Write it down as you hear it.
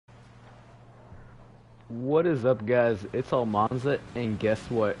What is up, guys? It's Almanza, and guess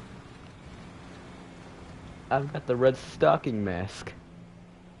what? I've got the red stocking mask.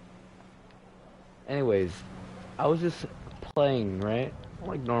 Anyways, I was just playing, right?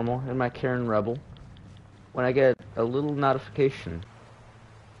 Like normal, in my Karen Rebel, when I get a little notification.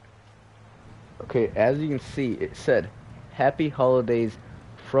 Okay, as you can see, it said, Happy Holidays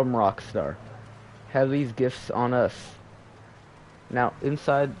from Rockstar. Have these gifts on us. Now,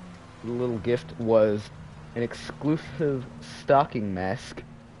 inside the little gift was an exclusive stocking mask,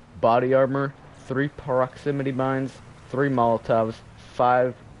 body armor, 3 proximity mines, 3 Molotovs,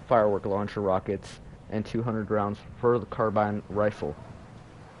 5 firework launcher rockets, and 200 rounds for the carbine rifle.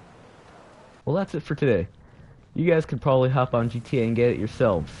 Well, that's it for today. You guys could probably hop on GTA and get it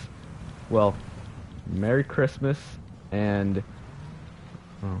yourselves. Well, Merry Christmas, and...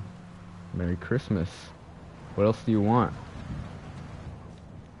 oh, Merry Christmas. What else do you want?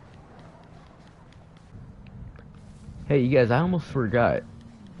 Hey, you guys, I almost forgot.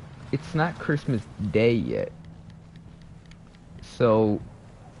 It's not Christmas Day yet. So,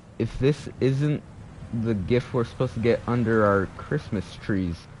 if this isn't the gift we're supposed to get under our Christmas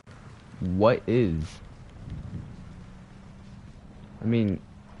trees, what is? I mean,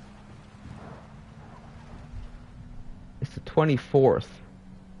 it's the 24th.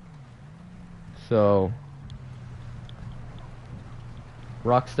 So,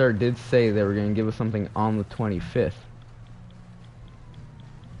 Rockstar did say they were going to give us something on the 25th.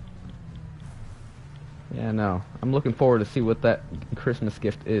 Yeah, no. I'm looking forward to see what that Christmas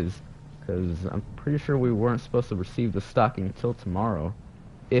gift is, because I'm pretty sure we weren't supposed to receive the stocking until tomorrow,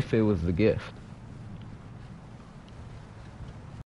 if it was the gift.